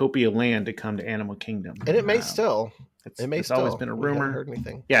Zootopia land to come to Animal Kingdom. And it may still. It's always been a rumor. We haven't heard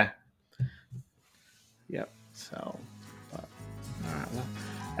anything. Yeah. Yep. So, all right. Well,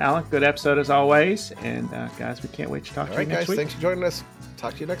 Alan, good episode as always. And guys, we can't wait to talk to you next week. Thanks for joining us.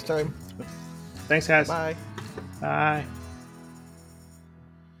 Talk to you next time. Thanks, guys. Bye. Bye.